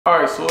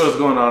Alright, so what's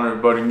going on,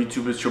 everybody?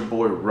 YouTube, it's your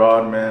boy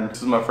Rod, man. This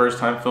is my first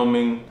time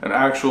filming an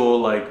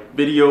actual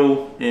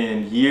video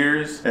in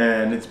years,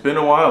 and it's been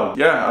a while.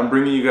 Yeah, I'm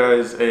bringing you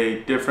guys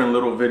a different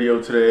little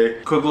video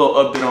today. Quick little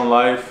update on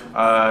life.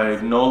 I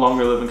no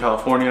longer live in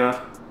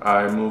California.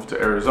 I moved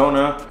to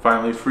Arizona,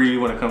 finally free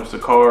when it comes to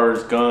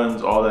cars,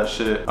 guns, all that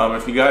shit.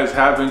 If you guys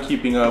have been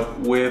keeping up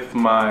with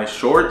my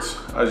shorts,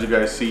 as you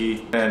guys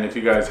see, and if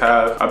you guys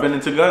have, I've been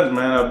into guns,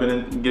 man. I've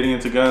been getting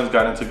into guns,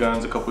 got into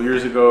guns a couple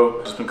years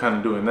ago. Just been kind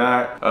of doing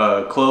that.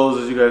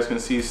 Clothes, as you guys can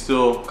see,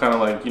 still kind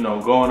of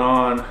going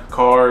on.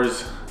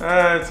 Cars,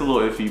 it's a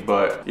little iffy,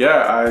 but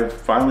yeah, I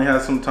finally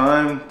had some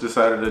time.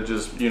 Decided to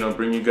just,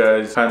 bring you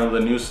guys kind of the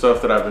new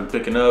stuff that I've been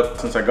picking up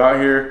since I got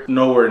here.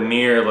 Nowhere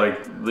near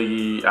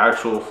the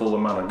actual full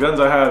amount of guns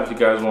I have. If you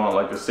guys want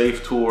a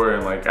safe tour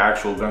and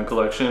actual gun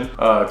collection,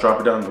 drop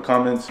it down in the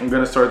comments. I'm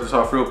gonna start this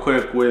off real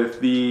quick with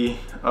the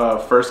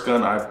first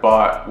gun I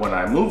bought when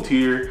I moved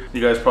here.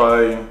 You guys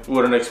probably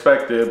wouldn't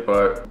expect it,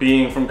 but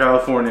being from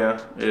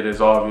California, it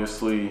is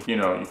obviously, you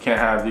can't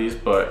have these,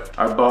 but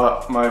I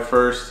bought my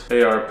first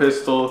AR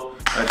pistol.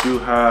 I do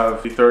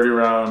have the 30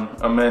 round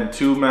Amend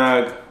 2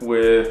 mag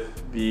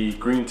with the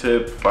green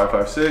tip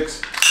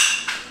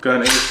 5.56.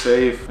 Gun is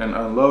safe and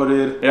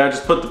unloaded. Yeah, I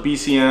just put the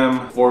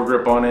BCM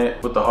foregrip on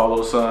it with the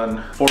Hollow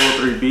Sun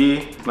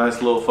 403B.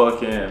 Nice little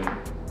fucking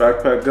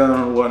backpack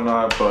gun and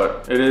whatnot,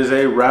 but it is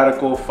a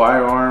Radical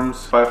Firearms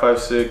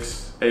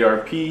 5.56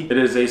 ARP. It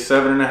is a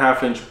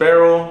 7.5 inch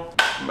barrel.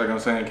 Like I'm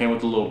saying, it came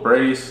with a little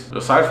brace.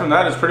 Aside from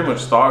that, it's pretty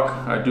much stock.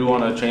 I do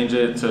want to change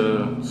it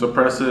to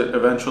suppress it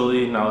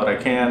eventually, now that I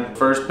can.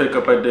 First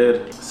pickup I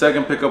did.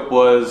 Second pickup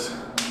was,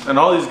 and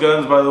all these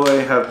guns, by the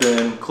way, have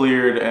been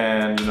cleared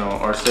and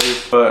are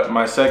safe. But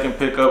my second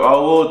pickup, I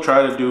will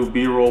try to do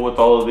B-roll with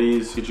all of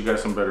these, get you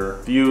guys some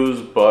better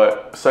views.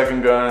 But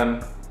second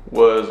gun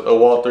was a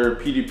Walther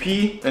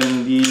PDP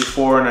and the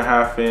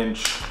 4.5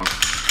 inch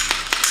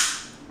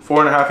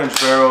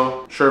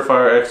barrel,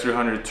 Surefire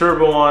X300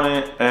 turbo on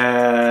it,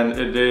 and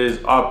it is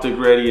optic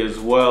ready as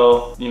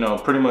well.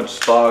 Pretty much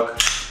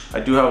stock. I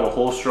do have a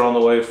holster on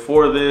the way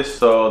for this,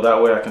 so that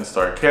way I can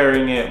start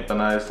carrying it with a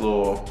nice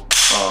little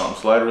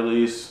slide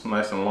release,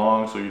 nice and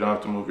long, so you don't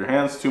have to move your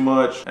hands too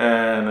much,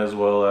 and as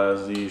well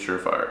as the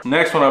Surefire.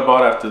 Next one I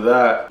bought after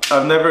that,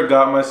 I've never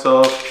got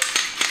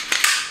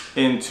myself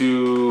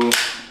into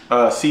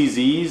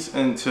CZs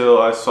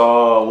until I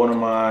saw one of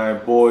my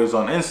boys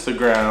on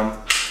Instagram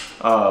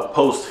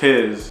post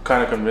his.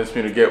 Kind of convinced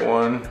me to get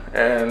one,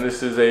 and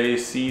this is a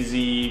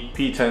CZ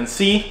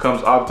P10C.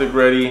 Comes optic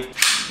ready.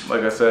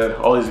 Like I said,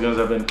 all these guns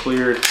have been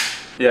cleared.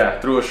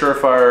 Yeah, threw a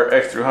Surefire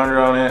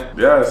X300 on it.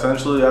 Yeah,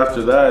 essentially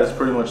after that, it's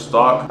pretty much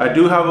stock. I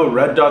do have a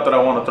red dot that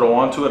I want to throw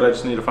onto it. I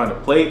just need to find a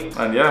plate.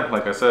 And yeah,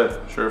 like I said,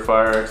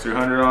 Surefire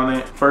X300 on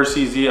it. First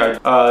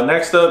CZ.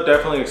 Next up,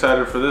 definitely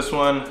excited for this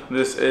one.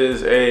 This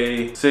is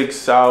a Sig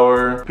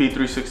Sauer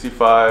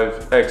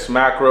P365 X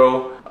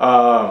Macro.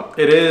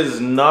 It is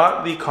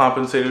not the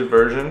compensated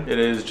version. It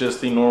is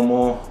just the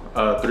normal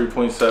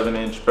 3.7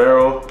 inch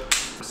barrel.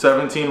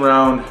 17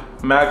 round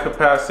mag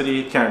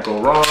capacity, can't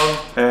go wrong,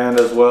 and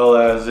as well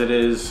as it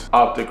is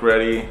optic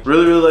ready.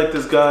 Really like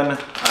this gun.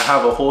 I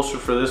have a holster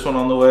for this one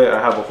on the way. I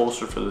have a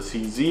holster for the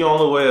CZ on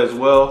the way as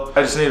well.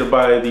 I just need to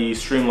buy the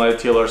Streamlight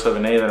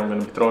TLR7A that I'm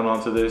going to be throwing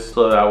onto this,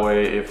 so that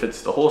way it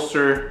fits the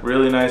holster.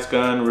 Really nice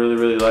gun,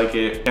 really like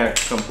it. Can't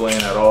complain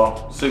at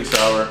all. Sig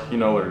Sauer, you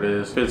know what it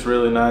is. Fits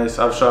really nice.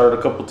 I've shot it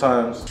a couple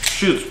times.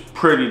 Shoots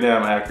pretty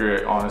damn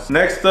accurate, honestly.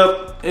 Next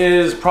up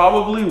is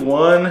probably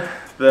one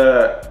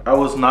that I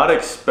was not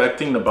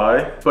expecting to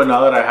buy, but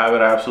now that I have it,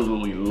 I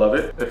absolutely love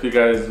it. If you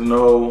guys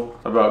know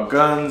about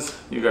guns,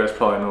 you guys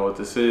probably know what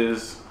this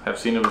is. I've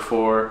seen it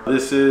before.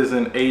 This is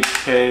an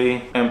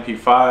HK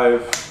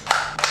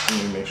MP5.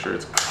 Let me make sure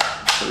it's,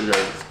 so you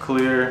guys, it's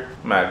clear.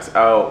 Mag's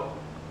out,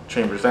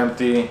 chamber's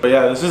empty. But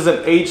yeah, this is an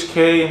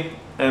HK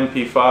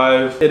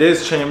MP5. It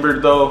is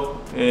chambered though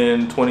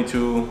in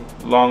 22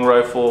 long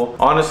rifle.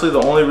 Honestly,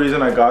 the only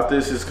reason I got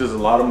this is because a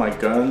lot of my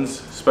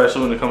guns,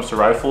 especially when it comes to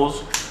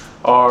rifles,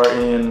 are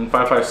in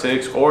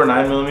 5.56 or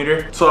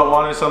 9mm. So I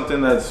wanted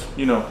something that's,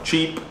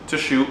 cheap to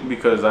shoot,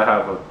 because I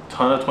have a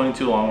ton of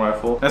 22 long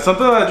rifle, and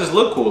something that just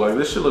look cool.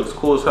 This shit looks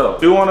cool as hell.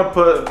 Do want to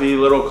put the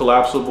little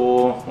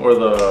collapsible or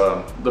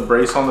the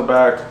brace on the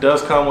back. It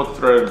does come with a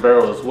threaded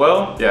barrel as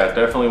well. Yeah,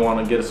 definitely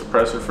want to get a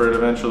suppressor for it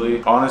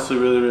eventually. Honestly,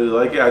 really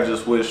like it. I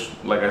just wish,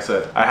 like I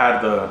said, I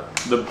had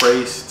the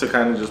brace to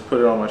kind of just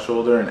put it on my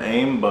shoulder and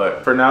aim,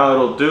 but for now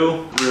it'll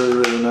do.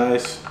 Really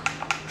nice.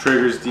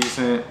 Trigger's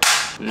decent.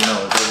 It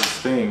does its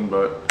thing,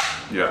 but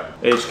yeah.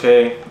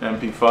 HK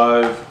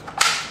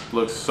MP5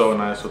 looks so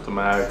nice with the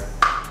mag.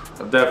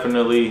 I've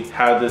definitely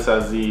had this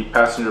as the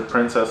passenger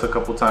princess a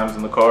couple times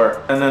in the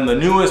car. And then the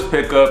newest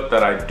pickup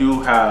that I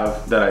do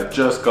have, that I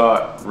just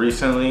got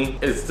recently,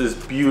 it's this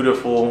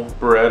beautiful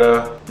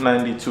Beretta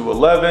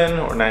 9211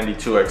 or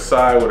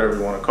 92XI, whatever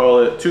you want to call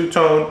it.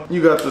 Two-tone.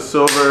 You got the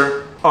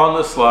silver on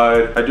the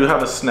slide. I do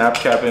have a snap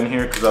cap in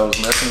here because I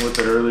was messing with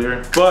it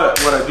earlier. But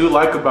what I do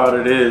like about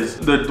it is,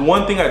 the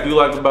one thing I do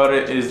like about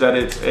it is that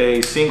it's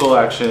a single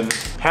action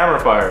hammer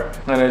fire.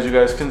 And as you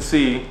guys can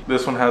see,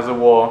 this one has a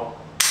wall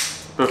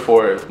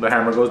before the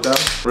hammer goes down.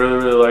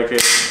 Really like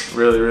it.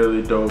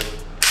 Really dope.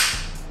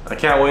 I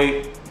can't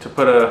wait to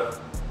put a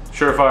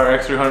Surefire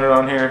X300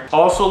 on here.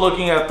 Also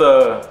looking at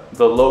the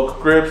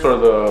lock grips or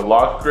the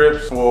lock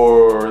grips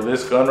for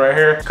this gun right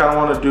here. Kind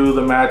of want to do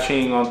the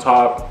matching on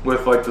top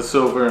with like the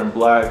silver and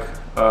black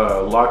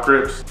lock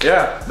grips.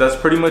 Yeah, that's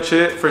pretty much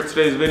it for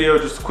today's video.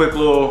 Just a quick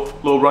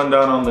little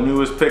rundown on the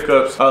newest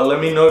pickups.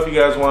 Let me know if you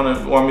guys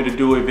want me to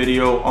do a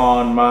video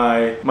on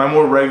my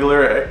more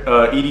regular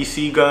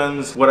EDC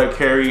guns, what I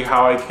carry,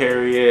 how I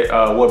carry it,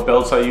 what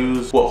belts I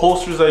use, what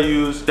holsters I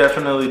use.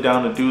 Definitely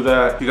down to do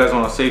that. If you guys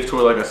want a safe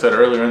tour, like I said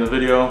earlier in the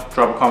video,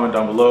 drop a comment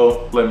down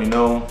below. Let me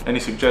know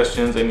any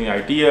suggestions, any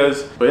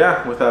ideas. But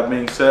yeah, with that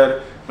being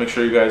said, make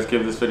sure you guys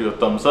give this video a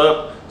thumbs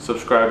up,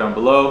 subscribe down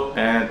below,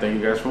 and thank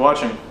you guys for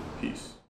watching.